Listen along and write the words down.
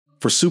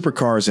For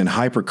supercars and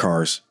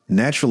hypercars,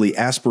 naturally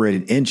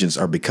aspirated engines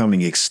are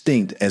becoming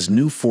extinct as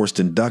new forced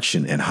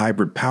induction and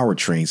hybrid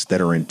powertrains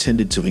that are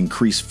intended to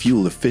increase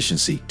fuel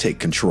efficiency take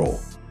control.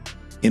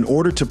 In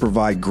order to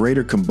provide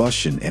greater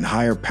combustion and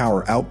higher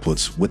power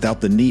outputs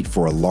without the need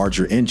for a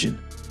larger engine,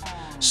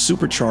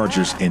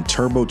 superchargers and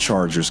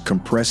turbochargers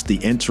compress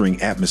the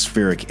entering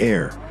atmospheric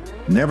air.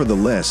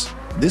 Nevertheless,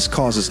 this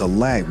causes a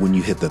lag when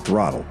you hit the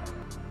throttle.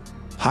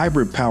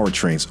 Hybrid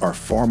powertrains are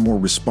far more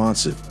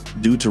responsive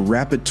due to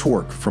rapid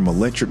torque from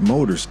electric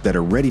motors that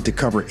are ready to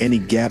cover any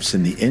gaps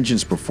in the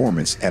engine's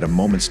performance at a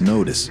moment's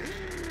notice.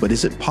 But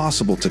is it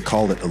possible to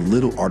call it a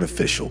little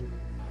artificial?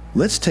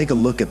 Let's take a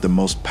look at the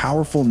most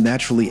powerful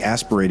naturally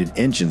aspirated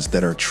engines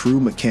that are true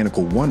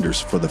mechanical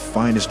wonders for the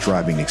finest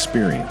driving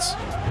experience.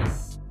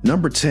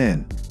 Number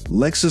 10.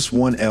 LEXUS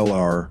 1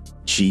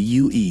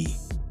 ILR-GUE.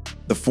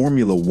 The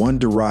Formula 1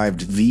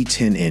 derived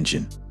V10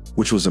 engine,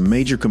 which was a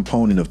major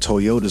component of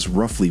Toyota's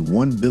roughly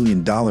 $1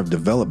 billion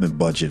development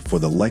budget for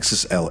the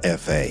Lexus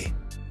LFA,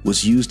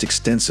 was used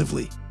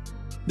extensively.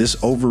 This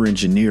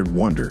over-engineered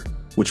wonder,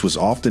 which was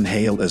often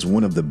hailed as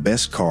one of the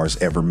best cars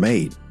ever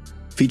made,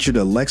 featured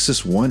a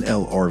LEXUS 1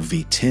 ILR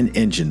V10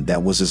 engine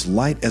that was as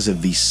light as a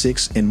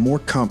V6 and more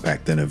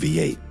compact than a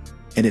V8,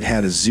 and it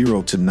had a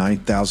 0 to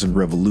 9,000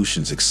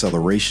 revolutions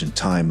acceleration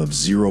time of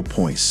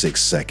 0.6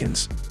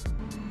 seconds.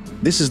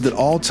 This is the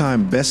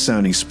all-time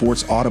best-sounding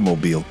sports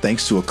automobile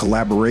thanks to a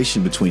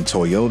collaboration between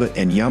Toyota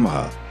and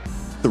Yamaha.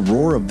 The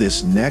roar of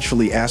this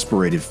naturally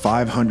aspirated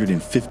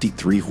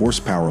 553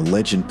 horsepower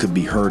legend could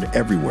be heard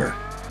everywhere.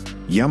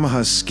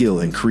 Yamaha's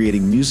skill in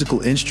creating musical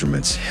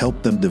instruments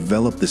helped them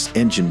develop this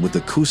engine with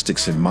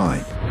acoustics in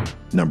mind.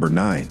 Number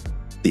 9.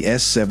 The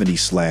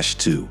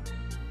S70/2.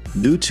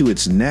 Due to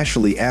its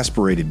naturally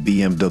aspirated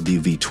BMW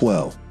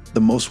V12, the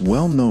most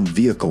well-known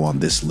vehicle on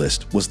this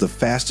list was the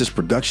fastest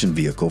production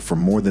vehicle for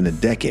more than a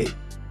decade.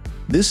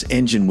 This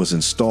engine was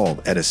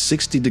installed at a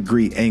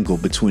 60-degree angle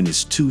between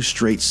its two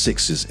straight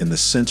sixes in the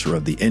center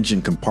of the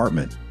engine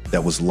compartment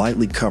that was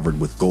lightly covered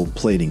with gold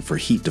plating for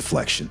heat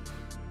deflection.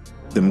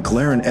 The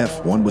McLaren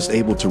F1 was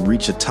able to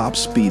reach a top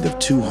speed of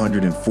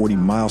 240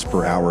 miles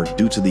per hour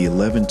due to the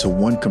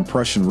 11:1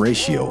 compression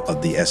ratio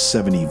of the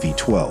S70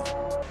 V12,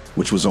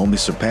 which was only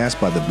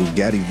surpassed by the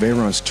Bugatti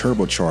Veyron's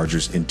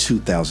turbochargers in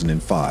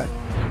 2005.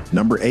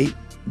 Number 8.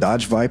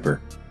 Dodge Viper.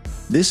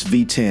 This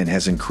V10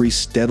 has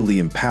increased steadily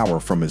in power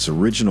from its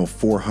original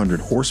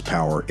 400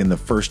 horsepower in the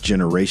first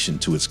generation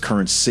to its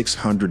current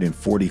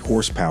 640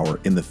 horsepower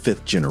in the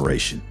fifth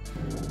generation.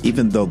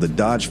 Even though the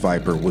Dodge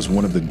Viper was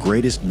one of the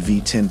greatest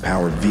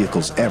V10-powered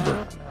vehicles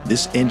ever,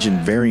 this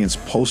engine variant's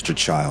poster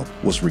child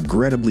was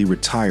regrettably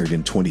retired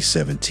in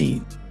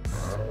 2017.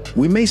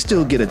 We may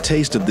still get a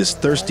taste of this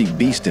thirsty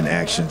beast in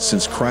action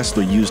since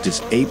Chrysler used its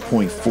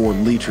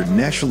 8.4-liter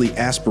naturally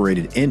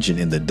aspirated engine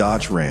in the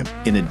Dodge Ram,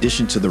 in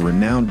addition to the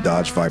renowned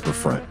Dodge Viper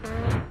front.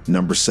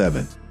 Number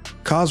 7.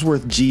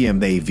 Cosworth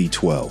GMA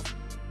V12.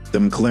 The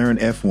McLaren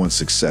F1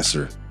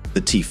 successor,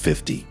 the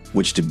T50,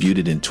 which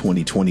debuted in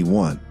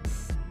 2021.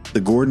 The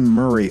Gordon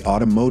Murray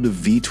automotive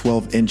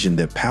V12 engine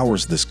that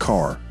powers this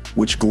car,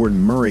 which Gordon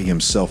Murray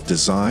himself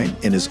designed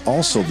and is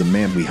also the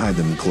man behind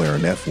the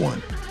McLaren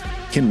F1,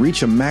 can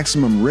reach a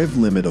maximum rev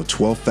limit of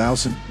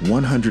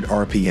 12,100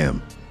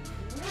 RPM.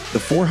 The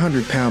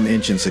 400-pound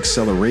engine's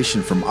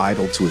acceleration from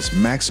idle to its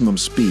maximum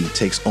speed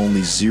takes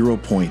only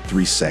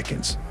 0.3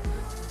 seconds.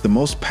 The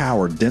most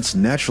power-dense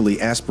naturally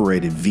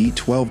aspirated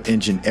V12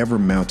 engine ever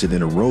mounted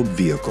in a road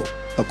vehicle,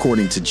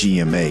 according to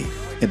GMA,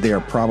 and they are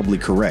probably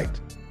correct.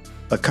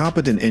 A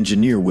competent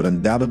engineer would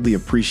undoubtedly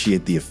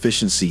appreciate the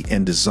efficiency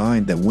and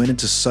design that went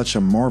into such a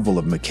marvel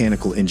of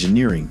mechanical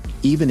engineering,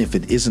 even if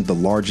it isn't the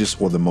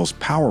largest or the most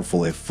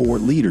powerful at 4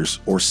 liters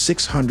or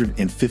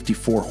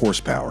 654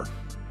 horsepower.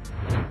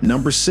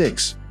 Number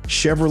 6.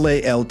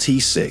 Chevrolet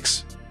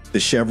LT6. The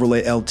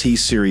Chevrolet LT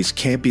series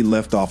can't be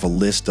left off a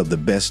list of the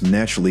best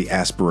naturally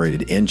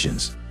aspirated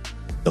engines.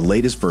 The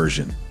latest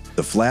version,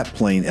 the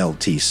flat-plane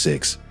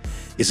LT6,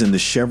 is in the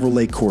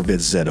Chevrolet Corvette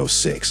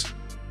Z06.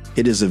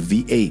 It is a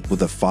V8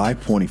 with a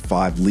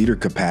 5.5-liter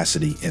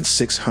capacity and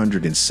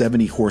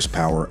 670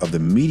 horsepower of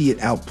immediate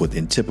output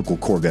in typical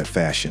Corvette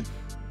fashion.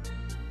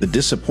 The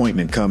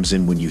disappointment comes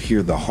in when you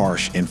hear the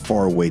harsh and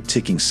faraway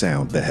ticking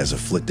sound that has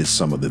afflicted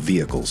some of the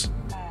vehicles.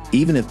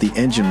 Even if the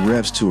engine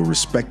revs to a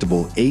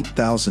respectable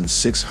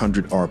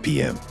 8,600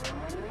 RPM,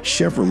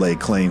 Chevrolet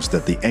claims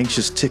that the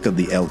anxious tick of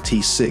the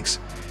LT6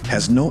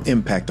 has no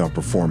impact on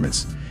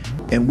performance,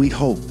 and we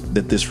hope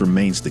that this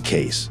remains the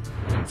case.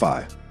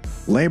 5.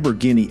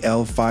 Lamborghini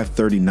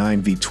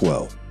L539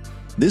 V12.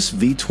 This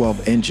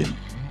V12 engine,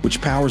 which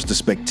powers the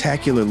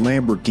spectacular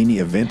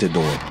Lamborghini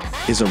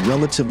Aventador, is a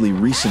relatively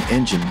recent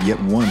engine,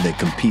 yet one that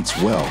competes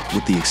well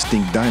with the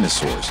extinct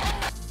dinosaurs.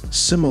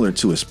 Similar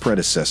to its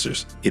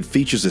predecessors, it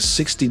features a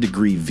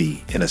 60-degree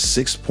V and a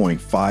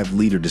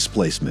 6.5-liter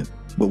displacement,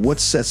 but what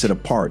sets it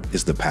apart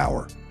is the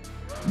power.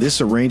 This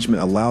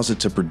arrangement allows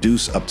it to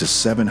produce up to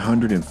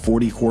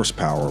 740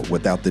 horsepower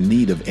without the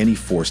need of any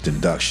forced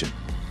induction.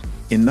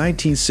 In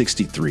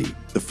 1963,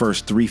 the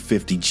first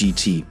 350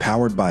 GT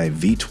powered by a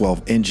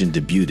V12 engine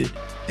debuted,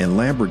 and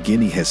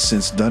Lamborghini has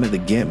since done it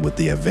again with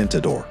the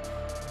Aventador.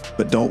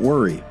 But don't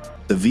worry,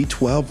 the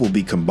V12 will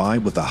be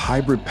combined with a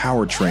hybrid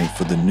powertrain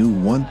for the new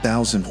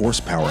 1,000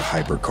 horsepower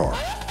hypercar.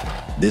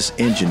 This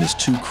engine is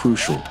too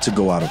crucial to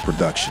go out of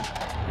production.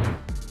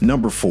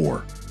 Number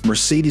 4.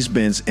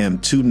 Mercedes-Benz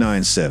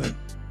M297.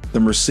 The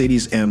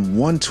Mercedes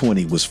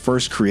M120 was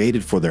first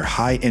created for their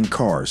high-end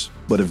cars,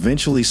 but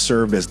eventually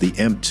served as the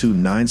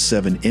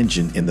M297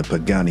 engine in the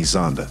Pagani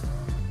Zonda.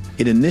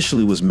 It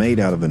initially was made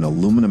out of an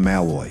aluminum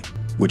alloy,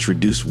 which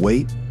reduced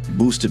weight,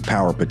 boosted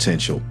power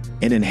potential,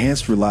 and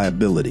enhanced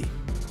reliability.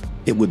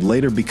 It would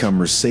later become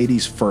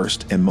Mercedes'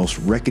 first and most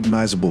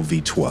recognizable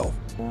V12.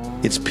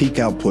 Its peak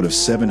output of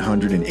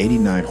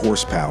 789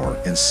 horsepower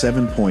and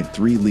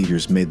 7.3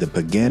 liters made the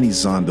Pagani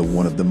Zonda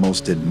one of the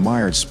most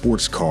admired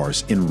sports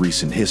cars in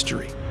recent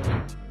history.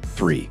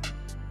 3.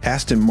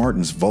 Aston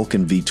Martin's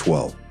VULCAN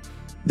V12.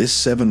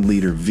 This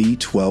 7-liter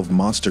V12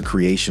 monster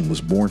creation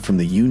was born from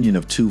the union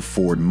of two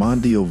Ford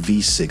Mondeo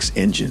V6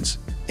 engines,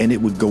 and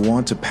it would go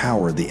on to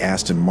power the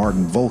Aston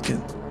Martin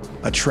VULCAN,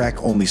 a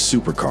track-only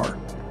supercar.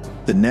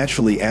 The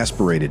naturally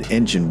aspirated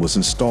engine was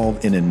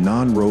installed in a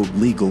non-road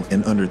legal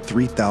and under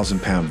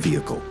 3,000-pound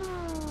vehicle.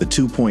 The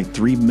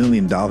 $2.3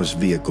 million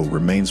vehicle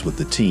remains with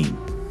the team,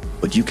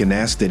 but you can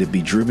ask that it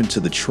be driven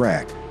to the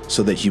track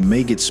so that you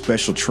may get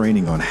special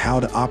training on how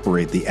to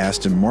operate the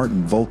Aston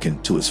Martin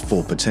VULCAN to its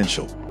full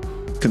potential.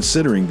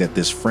 Considering that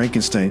this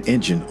Frankenstein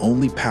engine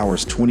only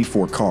powers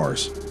 24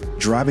 cars,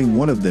 driving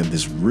one of them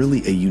is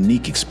really a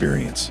unique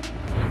experience.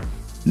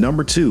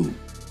 Number 2.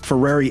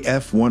 Ferrari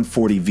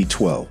F140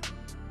 V12.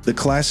 The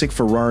classic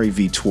Ferrari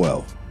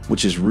V12,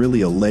 which is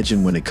really a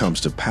legend when it comes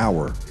to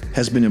power,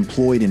 has been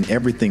employed in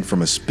everything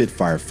from a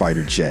Spitfire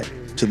fighter jet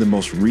to the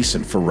most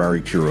recent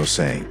Ferrari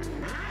Purosangue.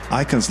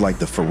 Icons like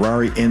the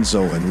Ferrari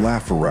Enzo and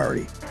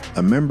LaFerrari,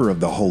 a member of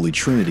the Holy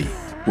Trinity,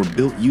 were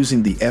built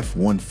using the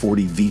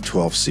F140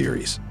 V12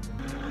 series.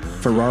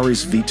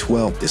 Ferrari's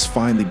V12 is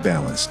finely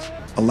balanced,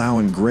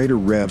 allowing greater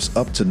revs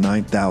up to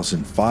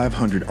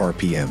 9,500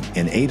 RPM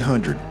and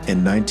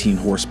 819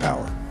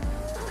 horsepower.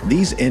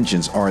 These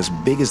engines are as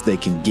big as they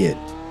can get,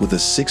 with a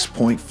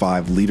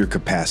 6.5-liter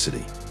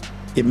capacity.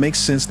 It makes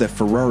sense that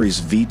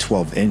Ferrari's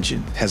V12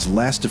 engine has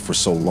lasted for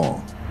so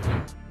long.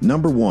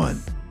 Number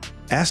 1.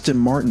 Aston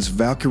Martin's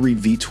Valkyrie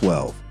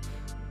V12.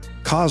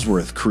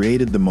 Cosworth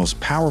created the most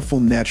powerful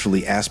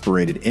naturally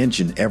aspirated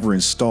engine ever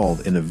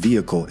installed in a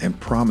vehicle and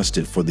promised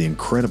it for the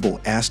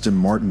incredible Aston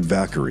Martin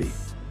Valkyrie.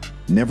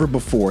 Never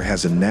before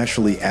has a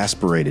naturally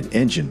aspirated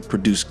engine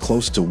produced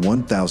close to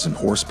 1,000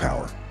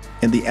 horsepower.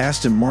 And the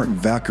Aston Martin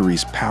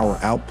Valkyrie's power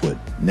output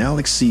now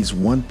exceeds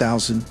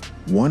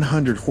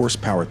 1,100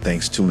 horsepower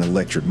thanks to an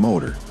electric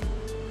motor.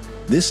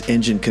 This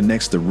engine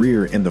connects the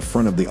rear and the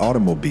front of the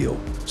automobile,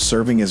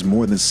 serving as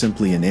more than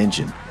simply an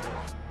engine.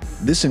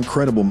 This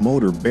incredible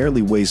motor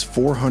barely weighs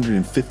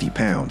 450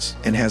 pounds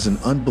and has an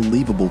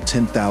unbelievable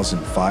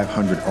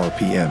 10,500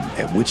 RPM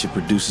at which it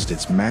produces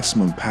its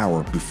maximum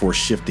power before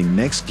shifting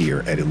next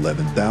gear at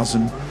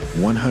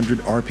 11,100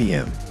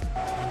 RPM.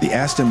 The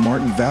Aston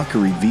Martin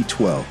Valkyrie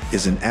V12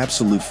 is an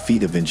absolute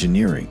feat of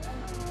engineering.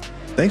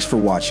 Thanks for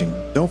watching.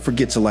 Don't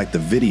forget to like the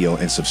video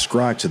and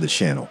subscribe to the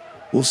channel.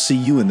 We'll see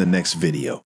you in the next video.